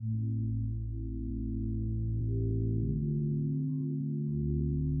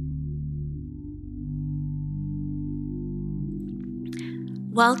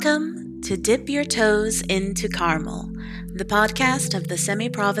Welcome to Dip Your Toes into Carmel, the podcast of the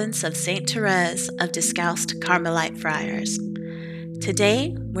semi-province of Saint Therese of Discalced Carmelite Friars.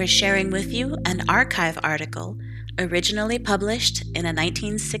 Today, we're sharing with you an archive article originally published in a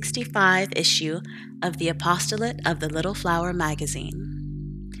 1965 issue of the Apostolate of the Little Flower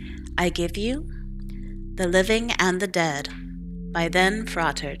magazine. I give you The Living and the Dead by then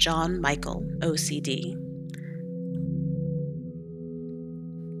Frater John Michael, OCD.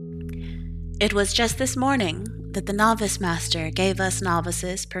 It was just this morning that the novice master gave us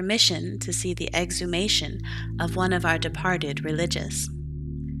novices permission to see the exhumation of one of our departed religious.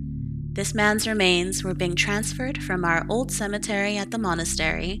 This man's remains were being transferred from our old cemetery at the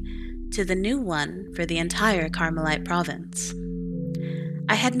monastery to the new one for the entire Carmelite province.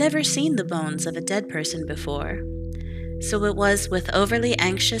 I had never seen the bones of a dead person before, so it was with overly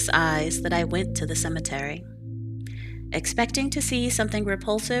anxious eyes that I went to the cemetery. Expecting to see something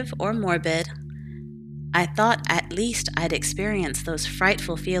repulsive or morbid, I thought at least I'd experience those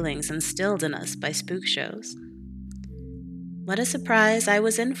frightful feelings instilled in us by spook shows. What a surprise I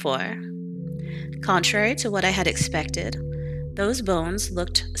was in for. Contrary to what I had expected, those bones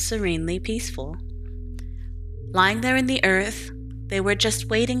looked serenely peaceful. Lying there in the earth, they were just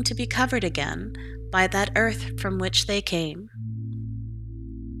waiting to be covered again by that earth from which they came.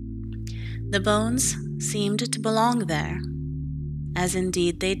 The bones seemed to belong there, as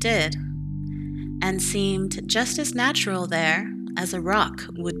indeed they did, and seemed just as natural there as a rock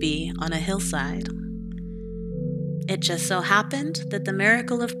would be on a hillside. It just so happened that the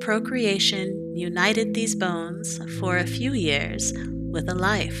miracle of procreation united these bones for a few years with a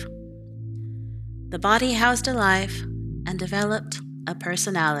life. The body housed a life and developed a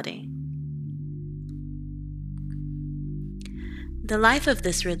personality. The life of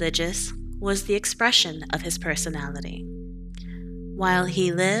this religious was the expression of his personality. While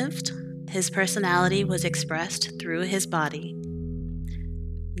he lived, his personality was expressed through his body.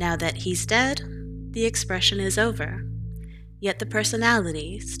 Now that he's dead, the expression is over, yet the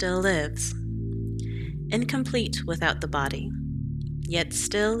personality still lives. Incomplete without the body, yet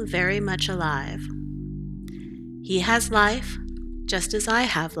still very much alive. He has life, just as I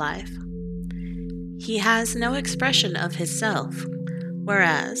have life. He has no expression of his self,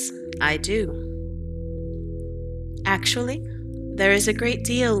 whereas I do. Actually, there is a great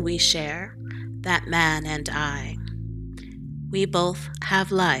deal we share, that man and I. We both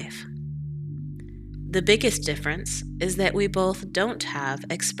have life. The biggest difference is that we both don't have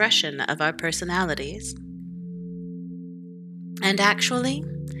expression of our personalities. And actually,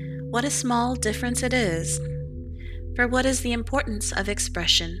 what a small difference it is. For what is the importance of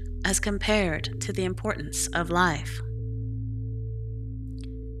expression as compared to the importance of life?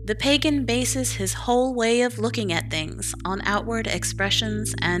 The pagan bases his whole way of looking at things on outward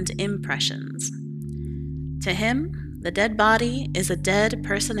expressions and impressions. To him, the dead body is a dead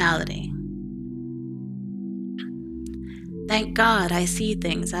personality. Thank God I see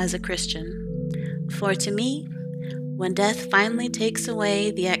things as a Christian, for to me, when death finally takes away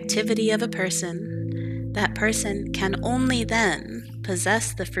the activity of a person, that person can only then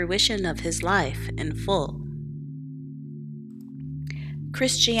possess the fruition of his life in full.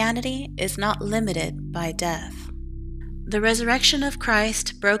 Christianity is not limited by death. The resurrection of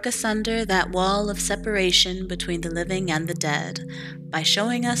Christ broke asunder that wall of separation between the living and the dead by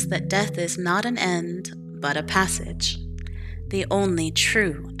showing us that death is not an end, but a passage, the only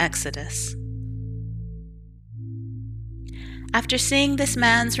true exodus. After seeing this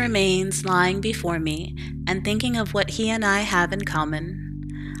man's remains lying before me and thinking of what he and I have in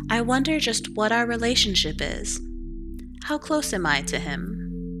common, I wonder just what our relationship is. How close am I to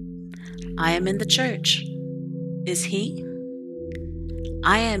him? I am in the church. Is he?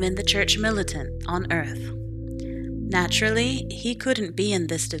 I am in the church militant on earth. Naturally, he couldn't be in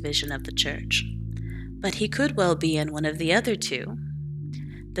this division of the church, but he could well be in one of the other two,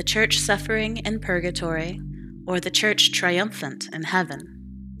 the church suffering in purgatory or the church triumphant in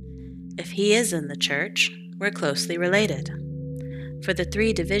heaven. If he is in the church, we're closely related, for the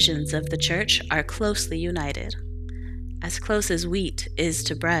three divisions of the church are closely united, as close as wheat is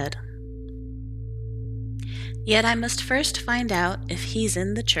to bread. Yet I must first find out if he's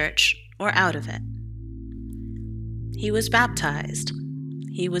in the church or out of it. He was baptized.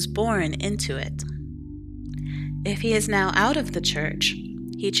 He was born into it. If he is now out of the church,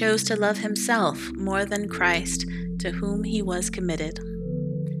 he chose to love himself more than Christ, to whom he was committed.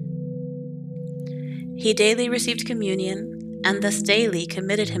 He daily received communion, and thus daily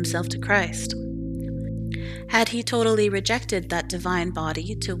committed himself to Christ. Had he totally rejected that divine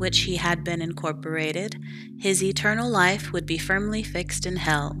body to which he had been incorporated, his eternal life would be firmly fixed in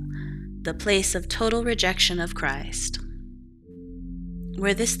hell, the place of total rejection of Christ.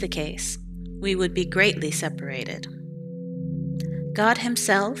 Were this the case, we would be greatly separated. God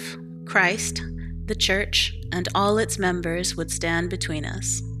himself, Christ, the Church, and all its members would stand between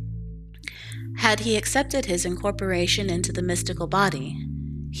us. Had he accepted his incorporation into the mystical body,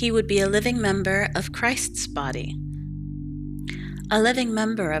 he would be a living member of Christ's body, a living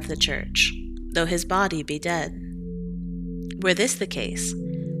member of the Church, though his body be dead. Were this the case,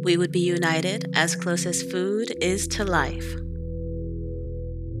 we would be united as close as food is to life.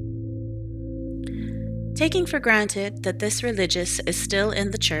 Taking for granted that this religious is still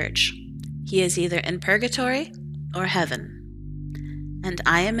in the Church, he is either in purgatory or heaven, and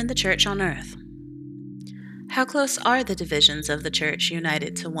I am in the Church on earth. How close are the divisions of the Church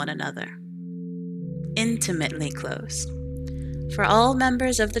united to one another? Intimately close, for all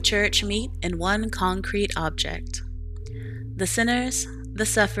members of the Church meet in one concrete object. The sinners, the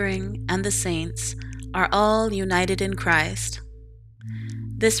suffering, and the saints are all united in Christ.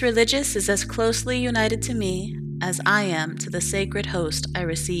 This religious is as closely united to me as I am to the sacred host I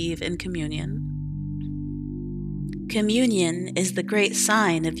receive in communion. Communion is the great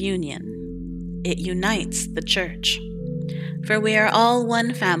sign of union. It unites the Church, for we are all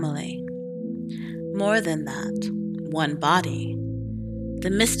one family. More than that, one body,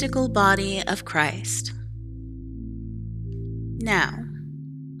 the mystical body of Christ. Now,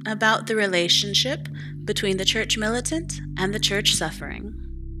 about the relationship between the Church militant and the Church suffering.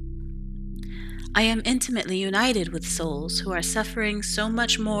 I am intimately united with souls who are suffering so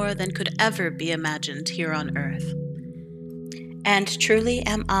much more than could ever be imagined here on earth. And truly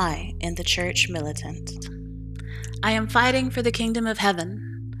am I in the Church militant. I am fighting for the kingdom of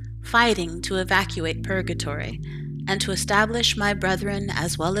heaven, fighting to evacuate purgatory, and to establish my brethren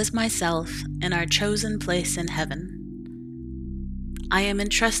as well as myself in our chosen place in heaven. I am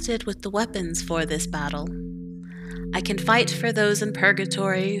entrusted with the weapons for this battle. I can fight for those in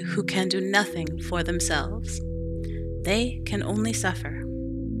purgatory who can do nothing for themselves. They can only suffer.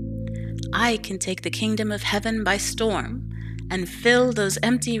 I can take the kingdom of heaven by storm and fill those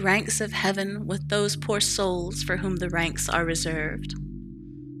empty ranks of heaven with those poor souls for whom the ranks are reserved.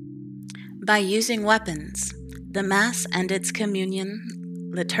 By using weapons, the Mass and its communion,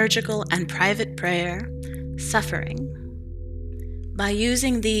 liturgical and private prayer, suffering. By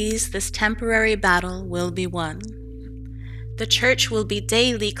using these, this temporary battle will be won. The Church will be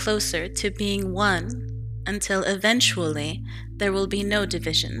daily closer to being one until eventually there will be no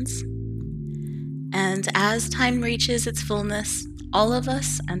divisions. And as time reaches its fullness, all of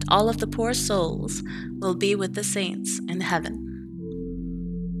us and all of the poor souls will be with the saints in heaven.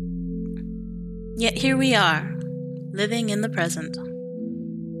 Yet here we are, living in the present.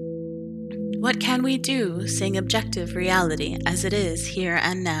 What can we do seeing objective reality as it is here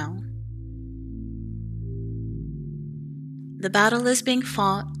and now? The battle is being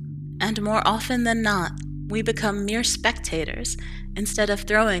fought, and more often than not, we become mere spectators instead of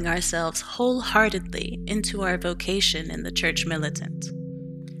throwing ourselves wholeheartedly into our vocation in the Church militant.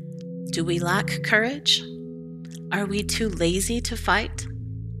 Do we lack courage? Are we too lazy to fight?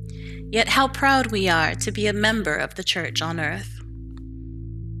 Yet how proud we are to be a member of the Church on earth.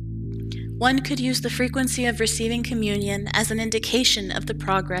 One could use the frequency of receiving communion as an indication of the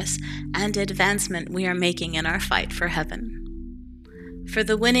progress and advancement we are making in our fight for heaven. For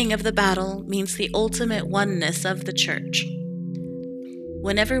the winning of the battle means the ultimate oneness of the Church.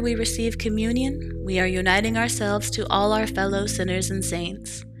 Whenever we receive communion, we are uniting ourselves to all our fellow sinners and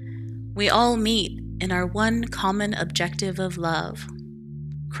saints. We all meet in our one common objective of love,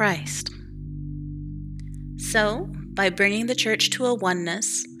 Christ. So, by bringing the Church to a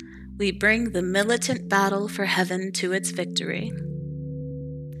oneness, we bring the militant battle for heaven to its victory.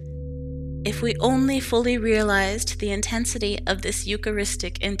 If we only fully realized the intensity of this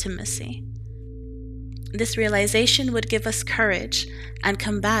Eucharistic intimacy, this realization would give us courage and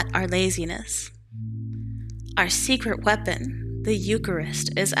combat our laziness. Our secret weapon, the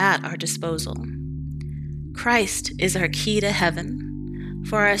Eucharist, is at our disposal. Christ is our key to heaven,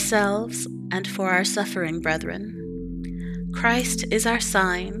 for ourselves and for our suffering brethren. Christ is our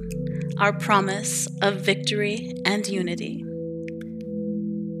sign, our promise of victory and unity.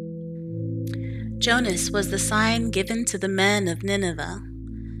 Jonas was the sign given to the men of Nineveh.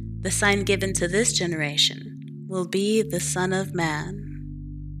 The sign given to this generation will be the Son of Man.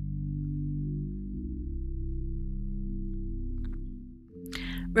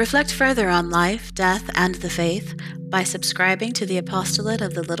 Reflect further on life, death, and the faith by subscribing to the Apostolate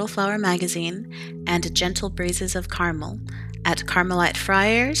of the Little Flower magazine and Gentle Breezes of Carmel at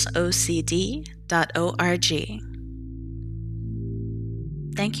carmelitefriarsocd.org.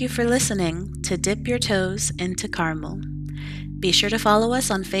 Thank you for listening to Dip Your Toes into Carmel. Be sure to follow us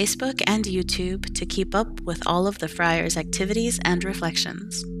on Facebook and YouTube to keep up with all of the Friars' activities and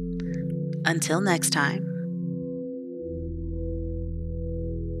reflections. Until next time.